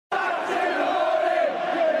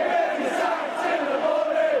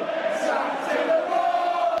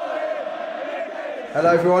Hello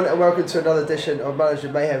everyone and welcome to another edition of Manager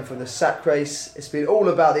Mayhem from the sack race. It's been all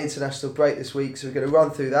about the international break this week, so we're going to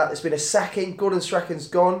run through that. It's been a sacking, Gordon Strachan's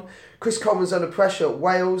gone, Chris Coleman's under pressure at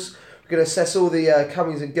Wales. We're going to assess all the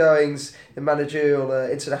comings and goings in managerial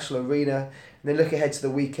international arena, and then look ahead to the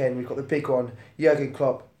weekend. We've got the big one, Jurgen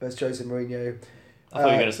Klopp versus Jose Mourinho. I thought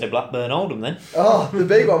you were going to say Blackburn Oldham then. Oh, the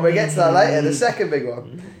big one. We'll get to that later, the second big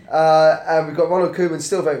one. And we've got Ronald Koeman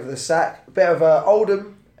still voting for the sack. A bit of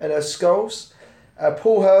Oldham and Skulls.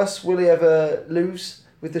 Paul Hurst, will he ever lose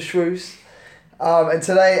with the Shrews? And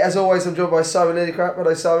today, as always, I'm joined by Simon Lillicrap.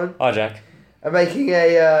 Hello, Simon. Hi, Jack. And making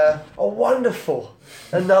a wonderful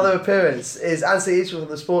another appearance is Anthony Eastwood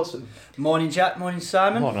from the Sportsman. Morning, Jack. Morning,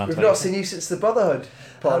 Simon. Morning, We've not seen you since the Brotherhood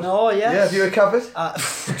pod. I know, yes. Yeah, have you recovered?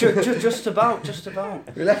 Just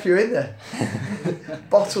about. We left you in there.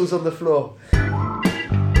 Bottles on the floor.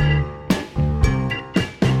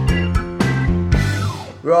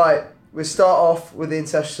 Right. We'll start off with the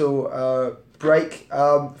international break.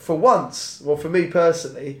 For once, well, for me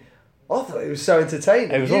personally, I thought it was so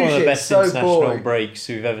entertaining. It was one of the best international breaks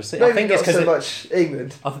we've ever seen. Maybe I think it's because so much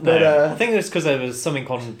England. I think it's because there was something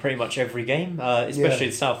on pretty much every game, especially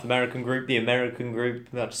the South American group, the American group.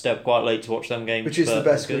 We had to stay up quite late to watch them games. Which is the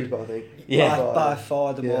best group, I think. Yeah, by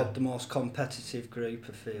far the most competitive group,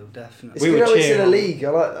 I feel, definitely. It's in a league, I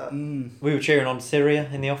like that. We were cheering on Syria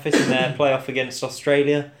in the office in their playoff against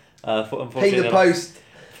Australia. Ping the post.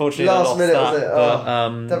 Fortunately, last minute, that, was it?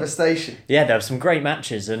 but, devastation. Yeah, there were some great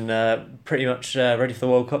matches and pretty much ready for the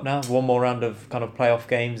World Cup now. One more round of kind of playoff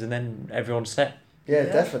games and then everyone's set. Yeah,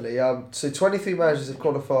 definitely. So 23 managers have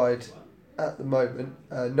qualified at the moment.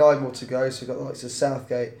 9 more to go. So we've got the likes of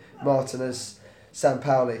Southgate, Martinez,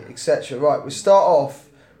 Sampaoli, etc. Right, we'll start off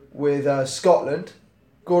with Scotland.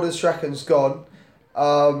 Gordon Strachan's gone.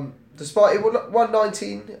 Despite it won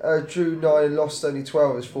 19, drew 9 and lost only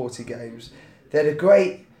 12 as 40 games. They had a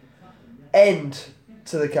great end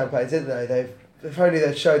to the campaign, didn't they? If only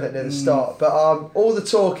they'd shown that near the start. But all the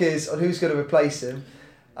talk is on who's going to replace him.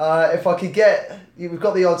 If I could get... We've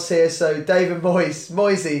got the odds here. So David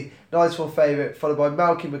Moisey, 9-1 favourite, followed by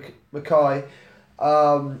Malky Mackay.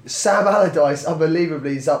 Sam Allardyce,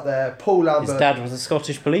 unbelievably, is up there. Paul Lambert. His dad was a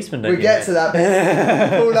Scottish policeman, We'll get to that.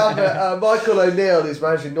 Paul Lambert, Michael O'Neill, who's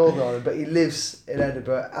managing Northern Ireland, but he lives in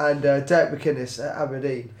Edinburgh, and Derek McInnes at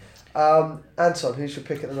Aberdeen. Anton, who's your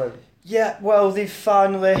pick at the moment? Yeah, well, they've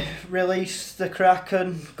finally released the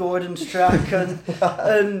Kraken, Gordon Strachan,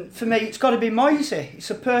 and for me, it's got to be Moisey.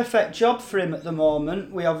 It's a perfect job for him at the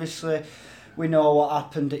moment. We know what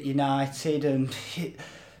happened at United, and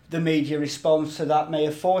the media response to that may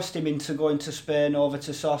have forced him into going to Spain over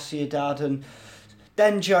to Sociedad and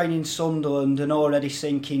then joining Sunderland and already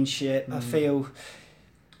sinking ship. I feel.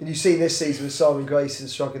 And you've seen this season with Simon Grayson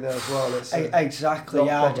struggling there as well. Exactly,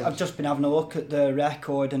 yeah. I've just been having a look at the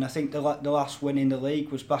record, and I think the last win in the league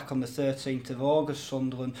was back on the 13th of August,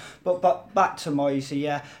 Sunderland. But back to Moisey,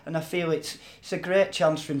 yeah, and I feel it's a great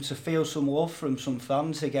chance for him to feel some love from some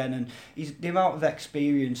fans again, and the amount of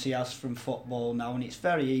experience he has from football now, and it's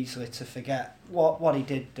very easily to forget what he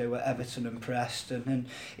did do at Everton and Preston, and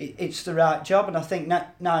it's the right job, and I think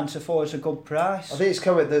 9-4 is a good price. I think it's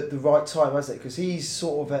come at the right time, hasn't it? Because he's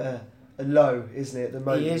sort of at a low, isn't he, at the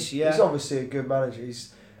moment? He is, yeah. He's obviously a good manager,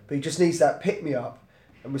 but he just needs that pick-me-up.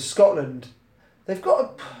 And with Scotland, they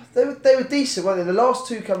were decent, weren't they? The last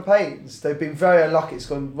 2 campaigns, they've been very unlucky. It's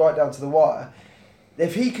gone right down to the wire.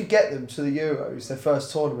 If he could get them to the Euros, their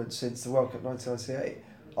first tournament since the World Cup 1998,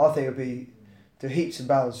 I think it would be... do heaps and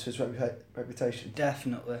bounds to his reputation.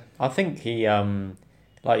 Definitely. I think he,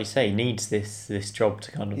 like you say, needs this job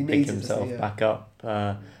to kind of pick himself back up.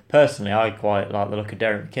 Personally, I quite like the look of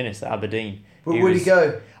Derek McInnes at Aberdeen. But would he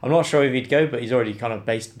go? I'm not sure if he'd go, but he's already kind of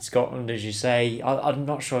based in Scotland, as you say. I'm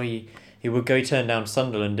not sure he would go. He turned down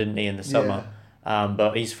Sunderland, didn't he, in the summer? Yeah.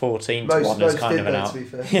 But he's 14-1 as kind of an out.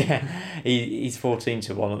 Yeah, he's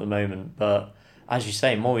 14-1 at the moment. But as you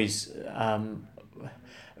say, Moyes...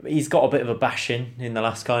 he's got a bit of a bashing in the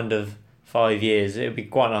last kind of 5 years. It would be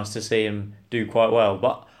quite nice to see him do quite well.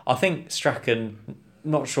 But I think Strachan,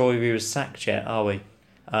 not sure if he was sacked yet, are we?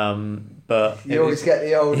 But you always get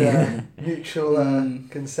the old mutual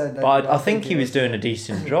consent. But I think he was doing a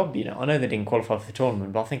decent job. You know, I know they didn't qualify for the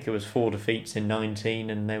tournament, but I think it was 4 defeats in 19,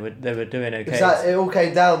 and they were doing okay. It all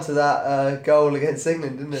came down to that goal against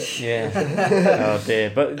England, didn't it? Yeah. Oh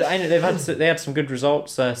dear. But they had some good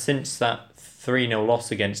results since that 3-0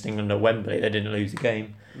 loss against England at Wembley. They didn't lose a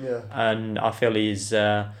game. Yeah. And I feel he's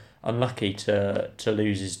unlucky to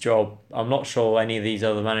lose his job. I'm not sure any of these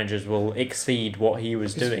other managers will exceed what he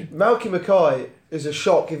was doing. Malky Mackay is a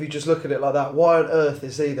shock if you just look at it like that. Why on earth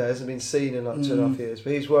is he there? Hasn't been seen in like 2.5 years.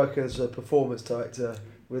 But he's working as a performance director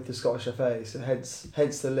with the Scottish FA, so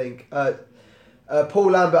hence the link.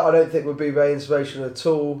 Paul Lambert, I don't think would be very inspirational at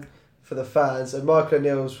all for the fans. And Michael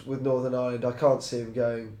O'Neill's with Northern Ireland, I can't see him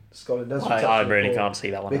going Scotland. I really can't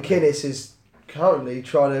see that one. McInnes is currently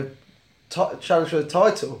trying to challenge for the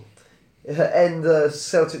title, end the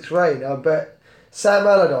Celtics' reign. I bet Sam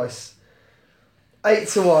Allardyce,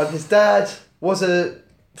 8-1. His dad was a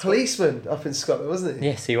policeman up in Scotland, wasn't he?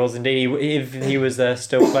 Yes, he was indeed. If he was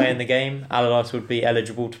still playing the game, Allardyce would be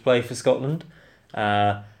eligible to play for Scotland.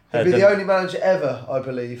 He'd be the only manager ever, I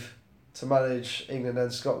believe, to manage England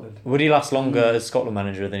and Scotland. Would he last longer as Scotland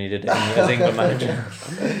manager than he did as England manager?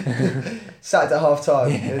 Sacked at half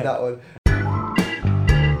time in that one.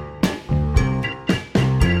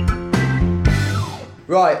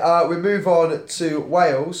 Right, we move on to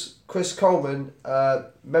Wales. Chris Coleman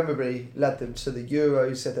memorably led them to the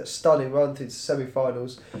Euros, had that stunning run through the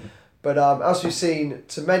semi-finals. But as we've seen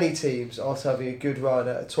to many teams after having a good run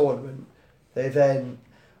at a tournament, they then,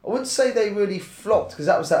 I wouldn't say they really flopped because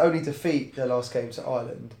that was their only defeat their last game to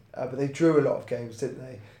Ireland, but they drew a lot of games, didn't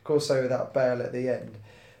they? Of course, they were that Bale at the end.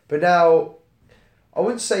 But now, I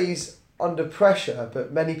wouldn't say he's under pressure,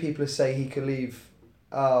 but many people are saying he can leave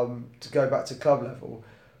to go back to club level.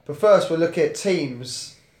 But first, we'll look at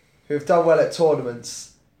teams who have done well at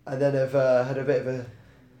tournaments and then have had a bit of a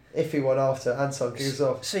iffy one after. Anton, kick us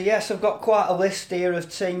off. So yes, I've got quite a list here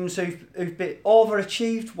of teams who've been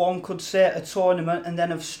overachieved, one could say, at a tournament and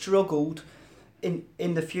then have struggled in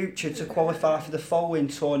the future to qualify for the following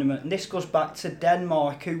tournament. And this goes back to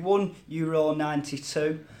Denmark, who won Euro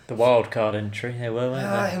 92. The wildcard entry, they were,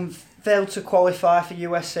 weren't they? And failed to qualify for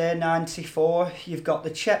USA 94. You've got the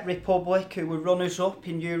Czech Republic, who were runners-up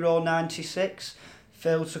in Euro 96.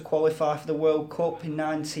 Failed to qualify for the World Cup in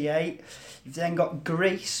 98. You've then got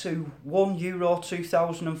Greece, who won Euro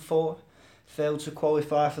 2004, failed to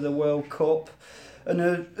qualify for the World Cup. And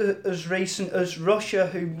as recent as Russia,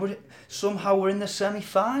 who somehow were in the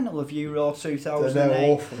semi-final of Euro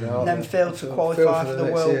 2008, and then failed to qualify for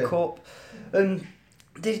the World Cup. And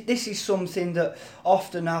this is something that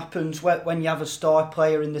often happens when you have a star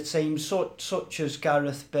player in the team, such as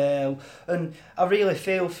Gareth Bale. And I really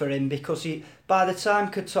feel for him because by the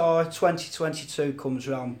time Qatar 2022 comes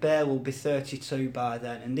around, Bale will be 32 by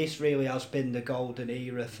then. And this really has been the golden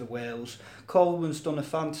era for Wales. Coleman's done a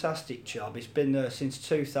fantastic job. He's been there since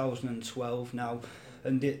 2012 now.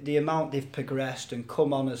 And the amount they've progressed and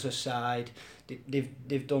come on as a side,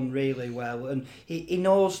 they've done really well. And he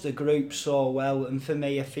knows the group so well. And for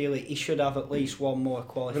me, I feel he should have at least one more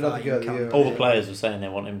qualifying campaign. All the players were saying they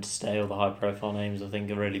want him to stay. All the high-profile names, I think,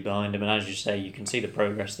 are really behind him. And as you say, you can see the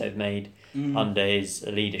progress they've made under his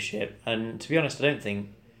leadership. And to be honest, I don't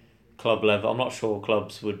think club level, I'm not sure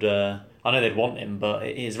clubs would... I know they'd want him, but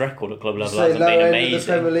his record at club level hasn't been amazing. The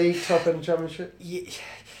Premier League, top end Championship?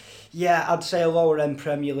 Yeah, I'd say a lower end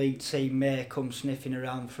Premier League team may come sniffing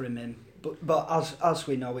around for him. But as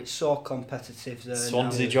we know, it's so competitive there.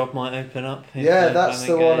 Swansea job might open up. Yeah, that's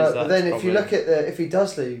the one. But then if you look at if he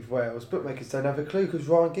does leave Wales, bookmakers don't have a clue because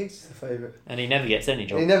Ryan Giggs is the favourite. And he never gets any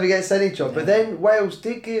job. Yeah. But then Wales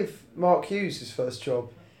did give Mark Hughes his first job.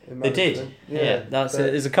 They did. Yeah,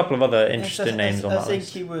 there's a couple of other interesting names on that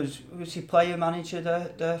list. I think was he player manager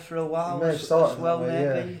there for a while as well,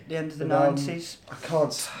 maybe the end of the 90s. I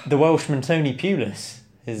can't. The Welshman Tony Pulis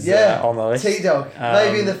is on the list. T-Dog,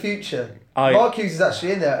 maybe in the future. Mark Hughes is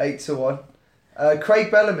actually in there 8-1.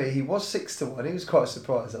 Craig Bellamy, he was 6-1. He was quite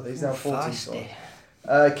surprised. He's now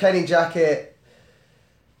 14-1. Kenny Jackett.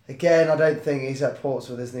 Again, I don't think he's at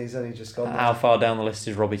Portsmouth, isn't he? He's only just gone. How far down the list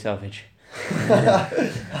is Robbie Savage?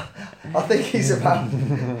 I think he's about.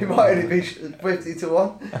 He might only be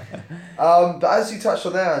 50-1. But as you touched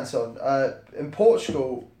on there, Anton, in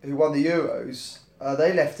Portugal, who won the Euros,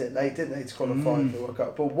 they left it late, didn't they, to qualify for the World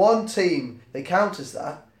Cup? But one team that counters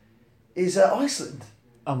that is Iceland.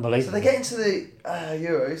 Unbelievable. So they get into the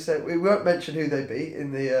Euros. So we won't mention who they beat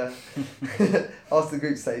in the after the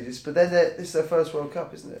group stages. But then this is their first World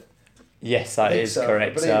Cup, isn't it? Yes, that is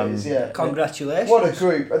correct. It is, yeah. Congratulations. What a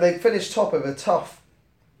group. And they finished top of a tough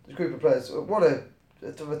group of players. What a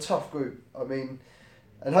tough group. I mean,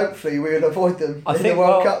 and hopefully we'll avoid them in the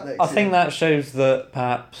World Cup next year. I think that shows that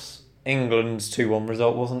perhaps England's 2-1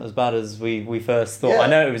 result wasn't as bad as we first thought. Yeah. I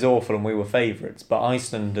know it was awful and we were favourites, but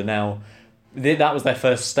Iceland are now... That was their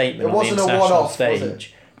first statement on the international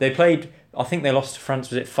stage. They played... I think they lost to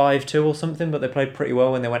France, was it 5-2 or something? But they played pretty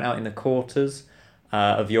well when they went out in the quarters.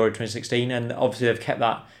 of Euro 2016, and obviously they've kept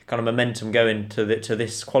that kind of momentum going to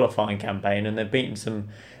this qualifying campaign, and they've beaten some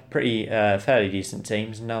pretty fairly decent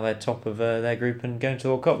teams, and now they're top of their group and going to the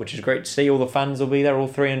World Cup, which is great to see. All the fans will be there, all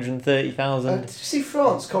 330,000. Did you see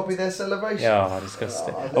France copy their celebration? Yeah,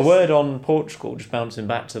 disgusting. A word on Portugal, just bouncing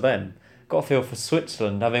back to them. Got a feel for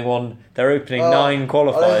Switzerland, having won their opening 9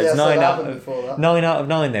 qualifiers. 9 out of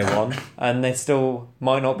 9 they won, and they still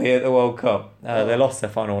might not be at the World Cup. They lost their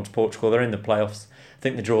final one to Portugal. They're in the playoffs. I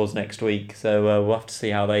think the draw's next week, so we'll have to see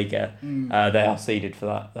how they get. They are seeded for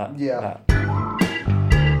that. That.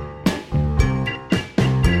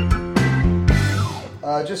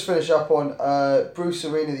 Just finish up on Bruce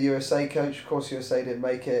Arena, the USA coach. Of course, USA didn't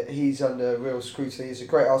make it. He's under real scrutiny. There's a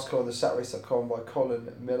great article on the satrace.com by Colin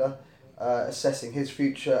Miller assessing his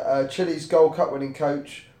future. Chile's Gold Cup winning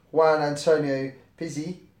coach, Juan Antonio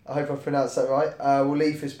Pizzi, I hope I pronounced that right, will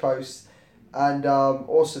leave his post. And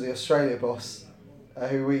also the Australia boss,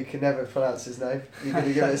 who we can never pronounce his name. You're going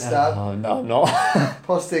to give it a stab? No, I'm not.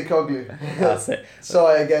 Postecoglou. That's it.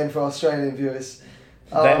 Sorry again for Australian viewers.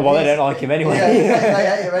 They don't like him anyway. Yeah, they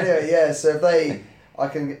hate him anyway. Yeah, so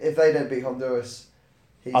if they don't beat Honduras,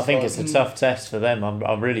 I think it's a tough test for them.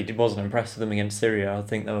 I really wasn't impressed with them against Syria. I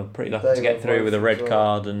think they were pretty lucky to get through with a red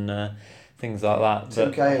card and things like that.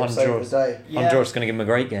 But Honduras going to give them a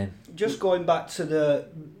great game. Just going back to the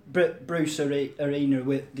Bruce Arena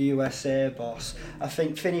with the USA boss, I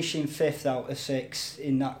think finishing 5th out of 6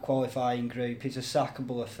 in that qualifying group is a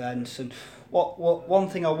sackable offence. And what one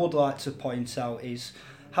thing I would like to point out is,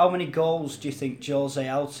 how many goals do you think Jose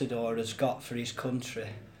Altidore has got for his country?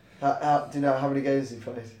 Do you know how many games he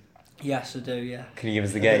played? Yes, I do, yeah. Can you give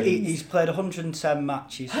us the game? He's played 110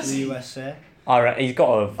 matches for the USA. Alright, he's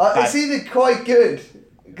got a... it's either quite good,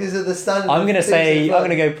 because of the standard... I'm going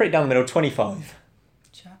to go pretty down the middle, 25.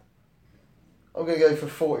 I'm going to go for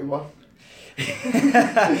 41.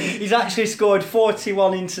 He's actually scored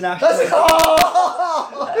 41 international.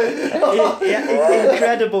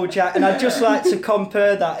 Incredible, Jack. And I'd just like to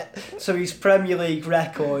compare that to his Premier League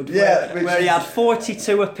record, where he had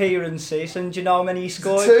 42 appearances, and do you know how many he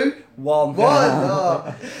scored? 2? 1.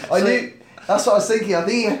 I knew. That's what I was thinking. I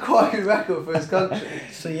think he had quite a good record for his country.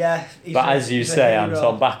 So yeah. But as you say,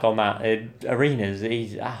 Anton, back on that, Arenas,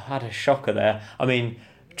 he's had a shocker there. I mean,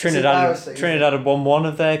 Trinidad had won one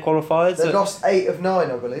of their qualifiers. They lost 8 of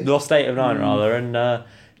 9, I believe. Lost 8 of 9 rather, and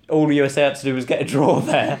all the USA had to do was get a draw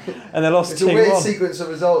there, and they lost 2-1. It's a weird sequence of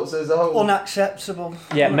results as a whole. Unacceptable.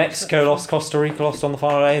 Yeah, Mexico lost, Costa Rica lost on the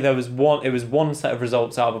final day. It was one set of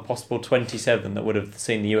results out of a possible 27 that would have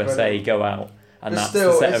seen the USA go out, and that's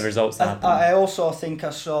the set of results that happened. I also think I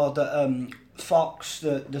saw that Fox,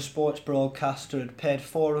 the sports broadcaster, had paid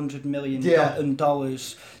 $400 million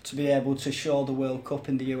to be able to show the World Cup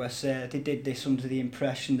in the USA. They did this under the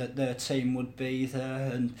impression that their team would be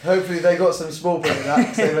there, and hopefully they got some small bit of that,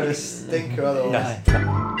 because they've had a stinker otherwise.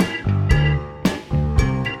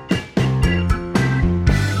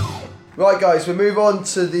 Right, guys, we move on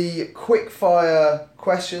to the quick fire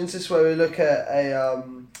questions. This is where we look at a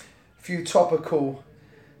few topical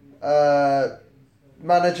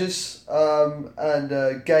managers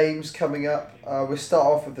and games coming up. We'll start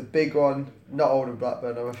off with the big one, not Oldham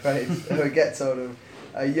Blackburn, I'm afraid. We'll get to Oldham.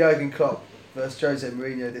 Jurgen Klopp versus Jose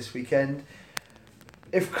Mourinho this weekend.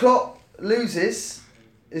 If Klopp loses,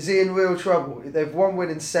 is he in real trouble? They've 1 win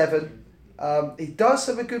in 7. He does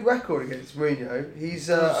have a good record against Mourinho. He's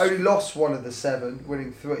only lost 1 of the 7,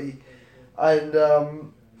 winning 3.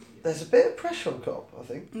 And there's a bit of pressure on Klopp, I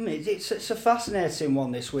think. It's a fascinating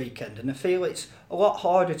one this weekend, and I feel it's a lot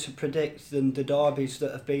harder to predict than the derbies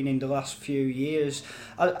that have been in the last few years.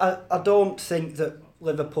 I don't think that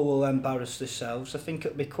Liverpool will embarrass themselves. I think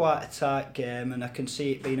it'll be quite a tight game, and I can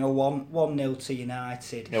see it being a 1-0 to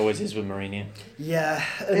United. It always is with Mourinho. Yeah.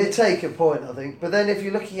 It'd take a point, I think. But then if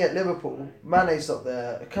you're looking at Liverpool, Mane's not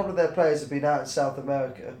there. A couple of their players have been out in South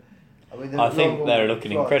America. I think they're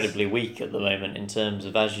looking incredibly weak at the moment in terms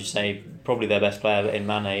of, as you say, probably their best player in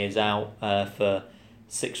Mane is out for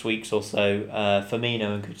 6 weeks or so.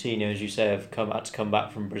 Firmino and Coutinho, as you say, have had to come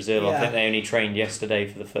back from Brazil. Yeah. I think they only trained yesterday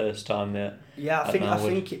for the first time. I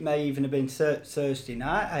think it may even have been Thursday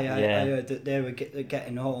night. I heard that they were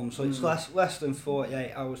getting home, so it's less than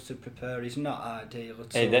 48 hours to prepare. It's not ideal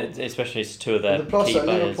at all. Especially to 2 of their key players. The plus that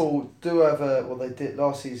Liverpool do have they did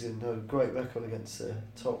last season, a great record against the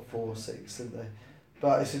top 4 or 6, didn't they?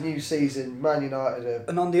 But it's a new season. Man United are...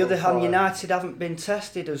 And on the other hand, United haven't been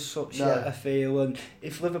tested as such yet, I feel. And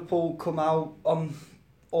if Liverpool come out on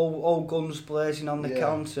all guns blazing on the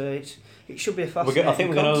counter, it should be a fascinating I think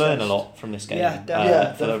we're going to learn a lot from this game. Yeah,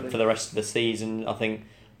 definitely. For the rest of the season. I think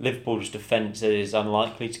Liverpool's defence is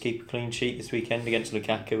unlikely to keep a clean sheet this weekend against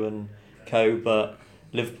Lukaku and co, but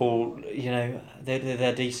Liverpool,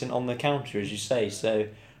 they're decent on the counter, as you say, so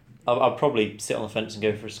I'll probably sit on the fence and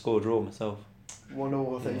go for a score draw myself.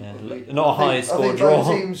 1-1, I think. Yeah. Not a high score draw. I think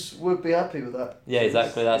both teams would be happy with that. Yeah,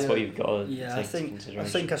 exactly. That's what you've got to take into consideration. I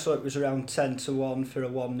think I saw it was around 10-1 for a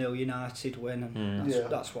 1-0 United win, and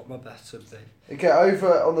that's what my bet would be. Okay,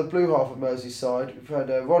 over on the blue half of Merseyside, we've had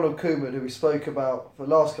Ronald Koeman, who we spoke about for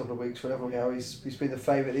the last couple of weeks, whenever we have. He's been the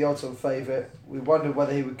favourite, the odds-on favourite. We wondered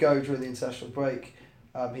whether he would go during the international break.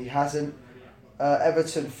 He hasn't.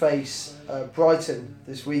 Everton face Brighton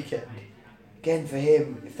this weekend. Again, for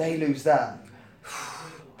him, if they lose that,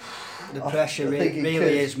 the pressure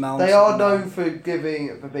really is mounting. They are known for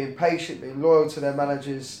being patient, being loyal to their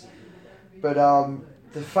managers, but a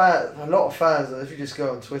lot of fans, if you just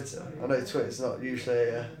go on Twitter, I know Twitter's not usually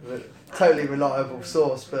a totally reliable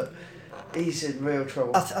source, but he's in real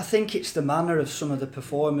trouble. I think it's the manner of some of the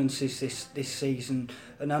performances this season,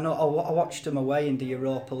 and I know I watched them away in the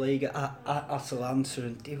Europa League at Atalanta,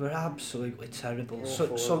 and they were absolutely terrible.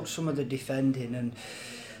 Some of the defending, and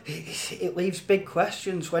it leaves big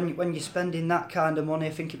questions when you're spending that kind of money. I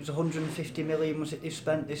think it was 150 million was it they've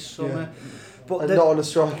spent this summer, but not on a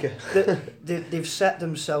striker. They've set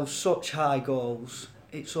themselves such high goals.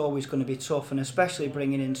 It's always going to be tough, and especially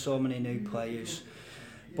bringing in so many new players.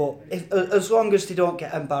 But as long as they don't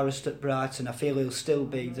get embarrassed at Brighton, I feel he'll still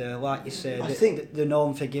be there. Like you say, they're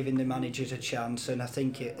known for giving the managers a chance, and I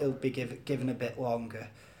think it'll be given a bit longer.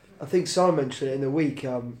 I think Simon mentioned it in the week.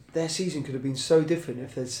 Their season could have been so different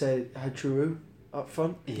if they'd had Giroud up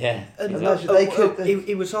front. Yeah,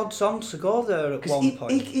 he was odds on to go there at one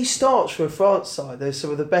point. He starts for a France side. They're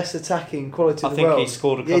some of the best attacking quality in the world. I think he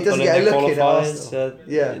scored a couple in the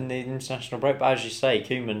qualifiers in the international break. But as you say,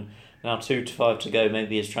 Koeman, now 2-5 to go.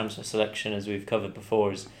 Maybe his transfer selection, as we've covered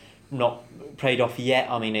before, is not paid off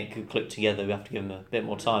yet. I mean, it could click together. We have to give him a bit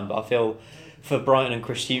more time. But I feel for Brighton and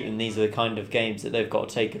Chris Hughton, these are the kind of games that they've got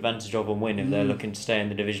to take advantage of and win if they're looking to stay in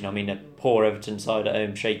the division. I mean, a poor Everton side at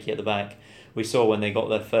home, shaky at the back. We saw when they got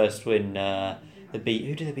their first win, who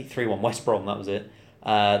did they beat 3-1? West Brom, that was it.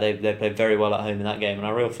 They played very well at home in that game, and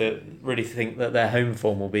I really think that their home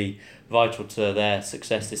form will be vital to their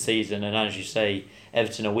success this season. And as you say,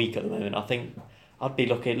 Everton are weak at the moment. I think I'd be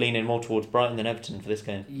leaning more towards Brighton than Everton for this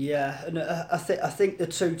game. Yeah, and I think the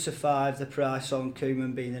 2-5, the price on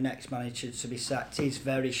Koeman being the next manager to be sacked is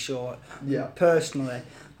very short. Yeah. Personally,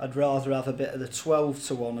 I'd rather have a bit of the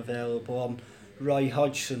 12-1 available on Roy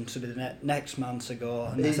Hodgson to be the next man to go.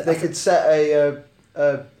 And they could set a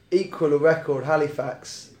equal record.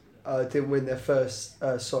 Halifax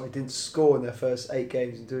didn't score in their first 8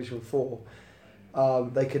 games in Division 4.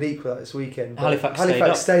 They could equal that this weekend.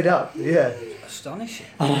 Halifax stayed up. Yeah. Astonishing.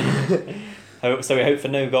 So we hope for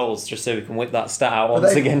no goals, just so we can whip that stat out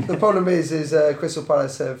once again. The problem is Crystal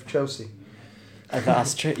Palace have Chelsea.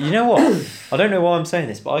 That's true. You know what? I don't know why I'm saying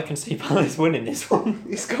this, but I can see Palace winning this one.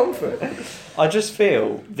 He's gone for it. I just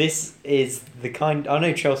feel this is the kind... I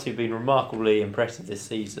know Chelsea have been remarkably impressive this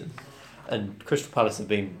season, and Crystal Palace have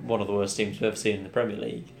been one of the worst teams we've ever seen in the Premier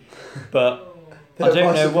League. But I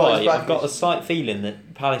don't know why. I've got a slight feeling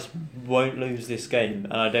that Palace won't lose this game,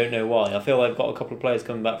 and I don't know why. I feel they've got a couple of players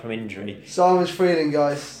coming back from injury. Simon's feeling,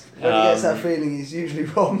 guys. When he gets that feeling, he's usually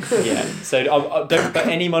wrong. Yeah, so I don't bet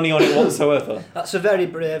any money on it whatsoever. That's a very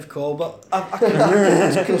brave call, but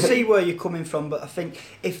I can see where you're coming from. But I think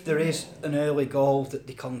if there is an early goal that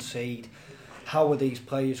they concede, how are these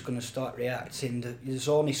players going to start reacting? There's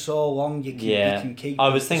only so long you can keep. I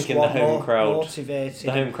was thinking the home crowd motivated.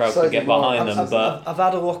 The home crowd could get behind them, but I've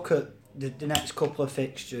had a look at the next couple of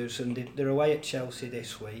fixtures, and they're away at Chelsea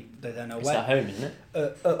this week. They're then away. It's at home, isn't it?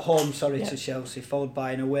 At home, to Chelsea, followed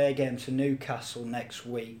by an away game to Newcastle next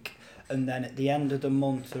week, and then at the end of the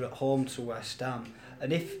month they're at home to West Ham.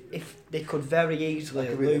 And if they could very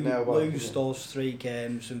easily lose those 3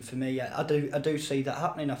 games, and for me, I do see that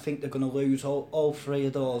happening. I think they're going to lose all 3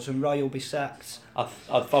 of those, and Roy will be sacked.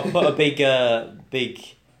 I've put a big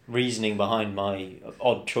reasoning behind my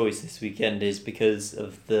odd choice this weekend is because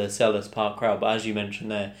of the Selhurst Park crowd. But as you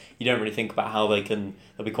mentioned there, you don't really think about how they'll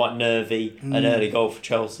be quite nervy. An early goal for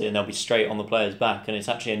Chelsea, and they'll be straight on the players' back, and it's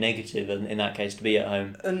actually a negative in that case to be at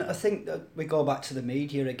home. And I think that we go back to the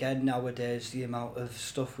media again nowadays, the amount of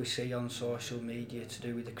stuff we see on social media to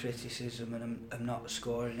do with the criticism and not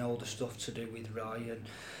scoring, all the stuff to do with Ryan.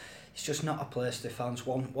 It's just not a place the fans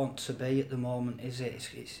want to be at the moment, is it?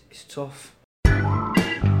 It's tough.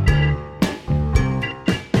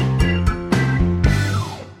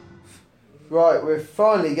 Right, we'll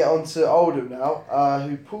finally get on to Oldham now,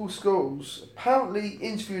 who Paul Scholes apparently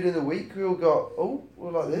interviewed in the week. We all got,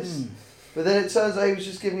 we're like this. But then it turns out he was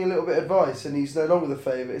just giving a little bit of advice, and he's no longer the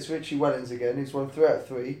favourite. It's Richie Wellens again, who's won 3 out of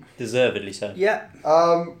 3. Deservedly so. Yeah.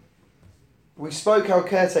 We spoke how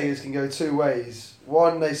caretakers can go 2 ways.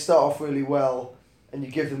 One, they start off really well, and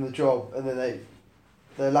you give them the job, and then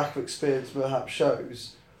their lack of experience perhaps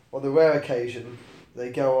shows. On the rare occasion, they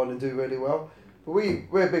go on and do really well. But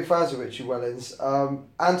we're big fans of Richie Wellens.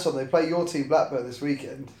 Anton, they play your team Blackburn this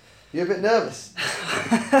weekend. You're a bit nervous.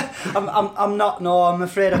 I'm not. No, I'm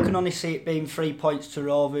afraid I can only see it being 3 points to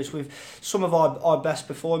Rovers. With some of our best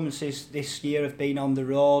performances this year have been on the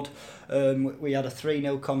road. We had a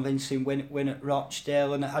 3-0 convincing win at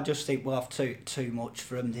Rochdale, and I just think we'll have too much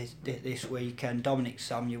for him this weekend. Dominic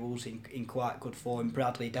Samuel's in quite good form.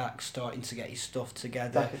 Bradley Dack's starting to get his stuff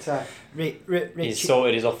together. Back attack. He's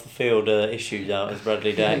sorted his off the field issues out as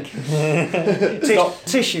Bradley Dack.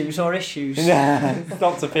 Tissues or issues.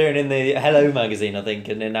 Stopped appearing in the Hello magazine, I think,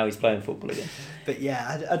 and then now he's playing football again. But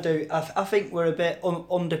yeah, I do. I think we're a bit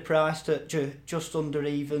underpriced at just under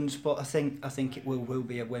evens, but I think it will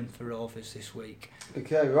be a win for Rovers this week.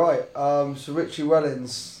 Okay, right. So Richie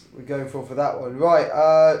Wellens, we're going for that one.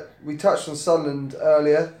 Right. We touched on Sunderland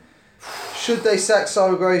earlier. Should they sack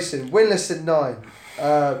Simon Grayson? Winless in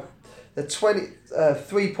 9. They're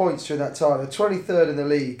 3 points during that time. They're 23rd in the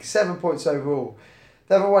league. 7 points overall.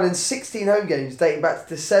 They haven't won in 16 home games dating back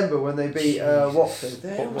to December when they beat Watford.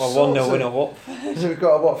 1-0 win at Watford. We've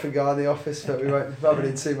got a Watford guy in the office, but we won't rub it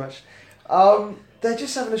in too much. They're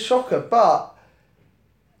just having a shocker, but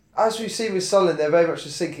as we've seen with Sunderland, they're very much a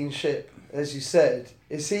sinking ship, as you said.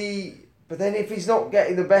 But then if he's not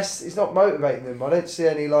getting the best, he's not motivating them. I don't see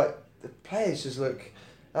any, the players just look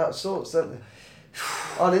out of sorts, don't they?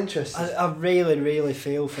 Uninterested. I really, really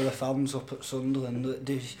feel for the fans up at Sunderland.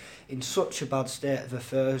 They're in such a bad state of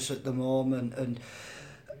affairs at the moment, and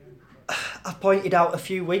I pointed out a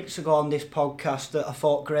few weeks ago on this podcast that I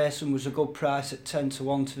thought Grayson was a good price at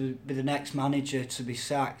 10-1 to be the next manager to be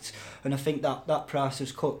sacked, and I think that price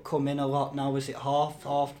has come in a lot now. Is it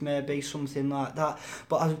half maybe, something like that?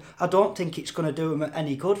 But I don't think it's going to do them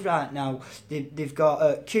any good right now. They've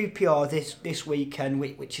got QPR this weekend,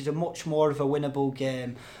 which is a much more of a winnable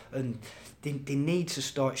game, and they need to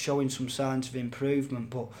start showing some signs of improvement.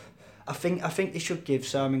 But I think they should give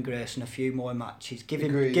Simon Grayson a few more matches. Give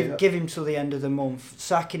him till the end of the month.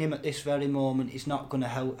 Sacking him at this very moment is not going to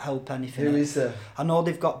help anything. Who is there? I know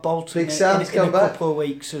they've got Bolton in a couple of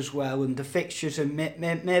weeks as well, and the fixtures are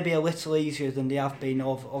maybe a little easier than they have been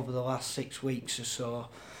over the last 6 weeks or so.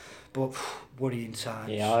 But worrying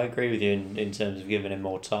times. Yeah, I agree with you in terms of giving him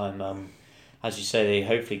more time. As you say, they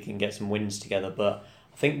hopefully can get some wins together, but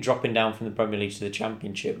I think dropping down from the Premier League to the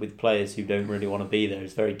Championship with players who don't really want to be there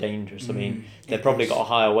is very dangerous. I mean, they've probably got a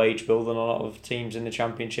higher wage bill than a lot of teams in the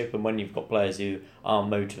Championship, and when you've got players who aren't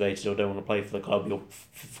motivated or don't want to play for the club, you'll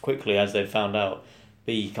quickly, as they've found out,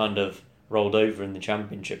 be kind of rolled over in the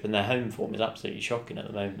Championship, and their home form is absolutely shocking at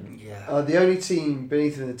the moment. Yeah. The only team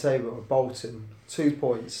beneath them in the table are Bolton, 2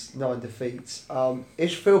 points, 9 defeats.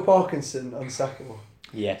 Is Phil Parkinson unsackable?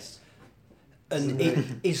 Yes.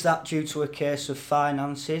 And is that due to a case of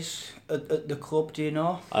finances at the club, do you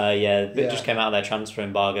know? It just came out of their transfer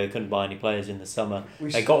embargo. They couldn't buy any players in the summer.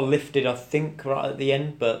 They got lifted, I think, right at the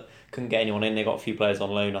end, but couldn't get anyone in. They got a few players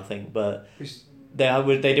on loan, I think, but they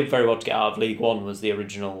did very well to get out of League One, was the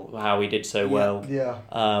original, how he did so well. Yeah,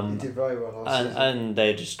 he did very well last season. And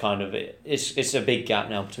they're just kind of, it's a big gap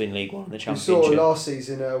now between League One and the Championship. We saw last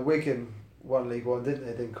season, Wigan won League One, didn't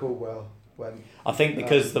they? Then Caldwell. I think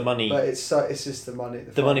because the money... But it's just the money.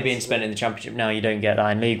 The money being spent in the Championship now, you don't get that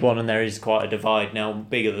in League One, and there is quite a divide now,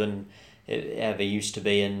 bigger than it ever used to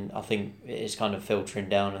be, and I think it's kind of filtering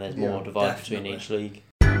down, and there's more divide between each league.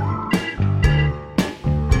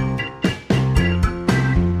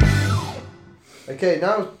 Okay,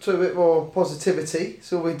 now to a bit more positivity.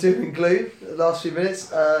 It's all been doom and gloom the last few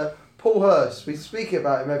minutes. Paul Hurst, we speak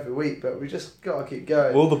about him every week, but we just got to keep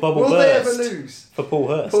going. Will the bubble burst? Will they ever lose? For Paul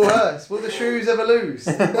Hurst? Paul Hurst. Will the Shrews ever lose?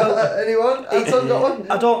 Anyone? Anton got one?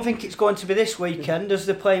 I don't think it's going to be this weekend, as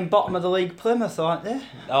they're playing bottom of the league Plymouth, aren't they?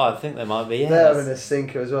 Oh, I think they might be, yeah. They're having a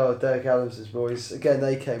stinker as well, Derek Adams' boys. Again,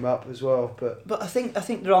 they came up as well. But I think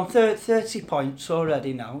they're on 30 points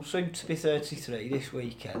already now, soon to be 33 this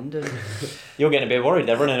weekend. And you're getting a bit worried,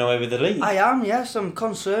 they're running away with the league. I am, yes, I'm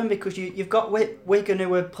concerned, because you've got Wigan,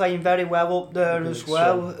 who are playing very well up there as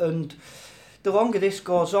well, and the longer this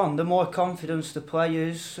goes on, the more confidence the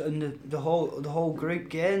players and the whole group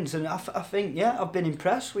gains. And I think, I've been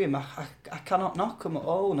impressed with him. I cannot knock them at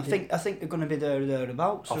all. And I think they're going to be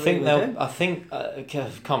thereabouts. I can't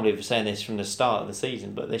believe we're saying this from the start of the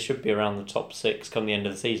season, but they should be around the top 6 come the end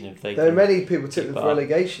of the season if they. There are many people tipped them for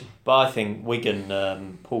relegation. But I think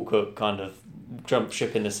Wigan, Paul Cook kind of jumped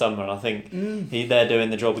ship in the summer, and I think they're doing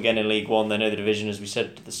the job again in League One. They know the division, as we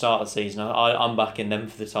said at the start of the season. I'm backing them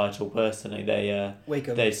for the title personally. They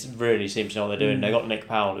really seem to know what they're doing. They got Nick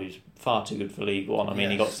Powell, who's far too good for League One. I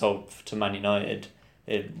mean, he got sold to Man United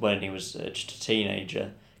when he was just a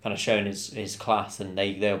teenager, kind of showing his class, and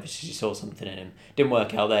they obviously saw something in him. Didn't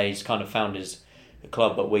work out there. He's kind of found his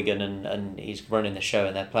club at Wigan, and he's running the show,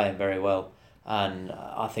 and they're playing very well. And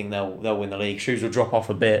I think they'll win the league. Shrews will drop off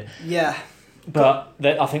a bit. Yeah. But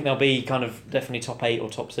I think they'll be kind of definitely top 8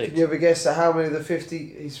 or top 6. Can you ever guess at how many of the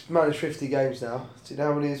 50... He's managed 50 games now. Do you know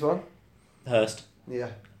how many he's won? Hurst?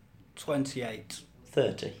 Yeah. 28.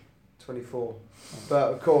 30. 24.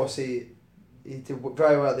 But of course he did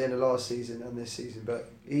very well at the end of last season and this season,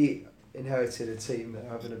 but he inherited a team that are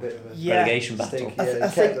having a bit of a relegation battle. I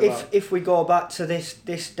think if we go back to this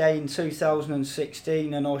day in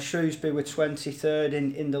 2016, and Shrewsbury were 23rd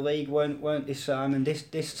in the league, weren't they, Simon?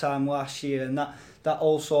 This time last year, and that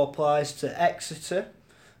also applies to Exeter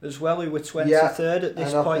as well, who were 23rd at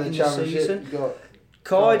this point in the season.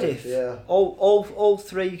 Cardiff, all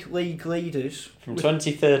 3 league leaders. From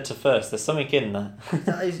 23rd to 1st, there's something in that.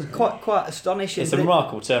 That is quite astonishing. It's a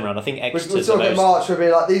remarkable turnaround. I think Exeter's we're talking March, we'll be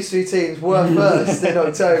like, these 3 teams were first in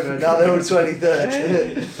October, now they're all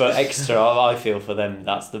 23rd. But Exeter, I feel for them,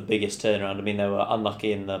 that's the biggest turnaround. I mean, they were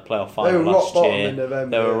unlucky in the playoff final last year.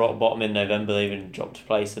 They were rock bottom in November. They even dropped a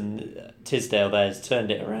place, and Tisdale there has turned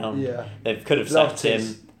it around. Yeah. They could have sacked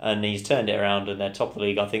him, and he's turned it around, and they're top of the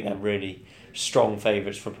league. I think they're really strong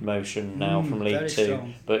favourites for promotion now from League 2.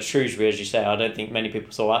 Strong. But Shrewsbury, as you say, I don't think many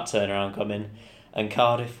people saw that turnaround coming. And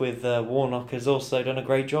Cardiff with Warnock has also done a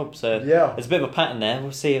great job. So there's a bit of a pattern there.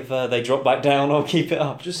 We'll see if they drop back down or keep it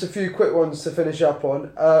up. Just a few quick ones to finish up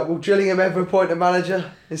on. Will Gillingham ever appoint a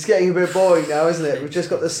manager? It's getting a bit boring now, isn't it? We've just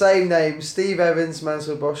got the same names: Steve Evans,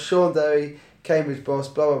 Mansfield boss; Sean Derry, Cambridge boss.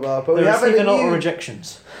 Blah blah blah. But we have a lot of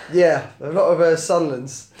rejections. Yeah, a lot of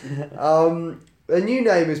Sunderlands. A new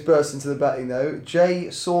name has burst into the batting though. Jay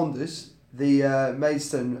Saunders, the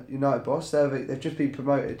Maidstone United boss. They've just been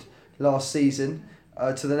promoted last season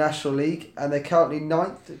to the National League, and they're currently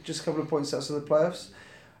 9th, just a couple of points outside the playoffs.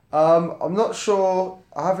 I'm not sure.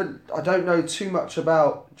 I don't know too much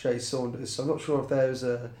about Jay Saunders, so I'm not sure if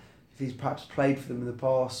he's perhaps played for them in the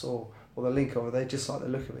past or the link over. They just like the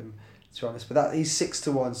look of him, to be honest. But he's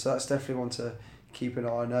 6-1, so that's definitely one to keep an eye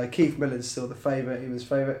on. Keith Millen's still the favourite. He was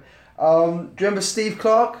favourite. Do you remember Steve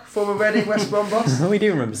Clark, former Reading West Brom boss? We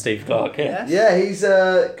do remember Steve Clark, yeah. Yeah, he's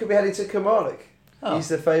could be heading to Kilmarnock. Oh. He's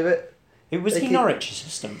the favourite. Was he Norwich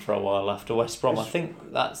assistant for a while after West Brom? I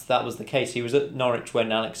think that was the case. He was at Norwich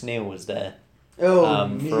when Alex Neil was there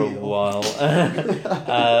for a while.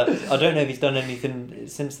 I don't know if he's done anything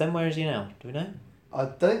since then. Where is he now? Do we know? I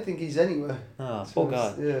don't think he's anywhere. Oh, poor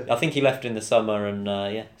guy. Yeah. I think he left in the summer and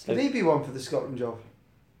So could he be one for the Scotland job?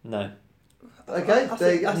 No. Okay, I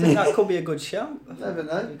think that could be a good shout. Never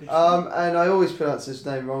know. And I always pronounce his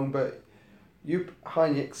name wrong, but Jupp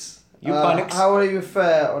Heyneckes. How will he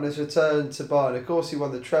fare on his return to Bayern? Of course, he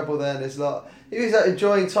won the treble there, and he was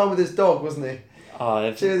enjoying time with his dog, wasn't he? Oh,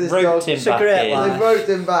 they've roped him back in. They've roped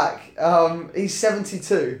him back. He's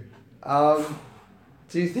 72. Do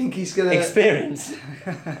you think he's going to... Experience.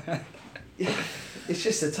 It's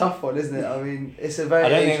just a tough one, isn't it? I mean, it's a very... I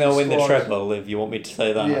don't think they'll win the treble, if you want me to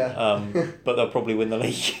say that. Yeah. But they'll probably win the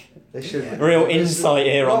league. They should. Real insight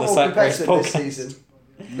here on the Sack Race podcast. This season.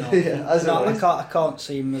 No, I can't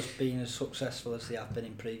see them as being as successful as they have been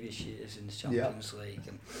in previous years in the Champions League.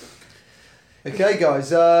 Okay,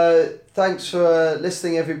 guys. Thanks for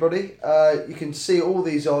listening, everybody. You can see all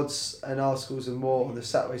these odds and articles and more on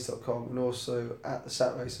thesatrace.com and also at the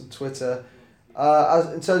Sack Race on Twitter.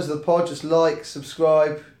 In terms of the pod, just like,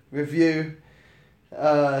 subscribe, review,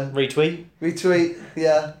 retweet,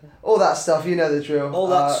 yeah, all that stuff. You know the drill. All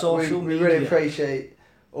that social we media. really appreciate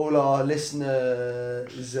all our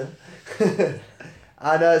listeners.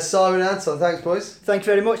 And Simon and Anton, thanks boys. Thank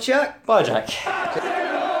you very much, Jack. Bye, Jack.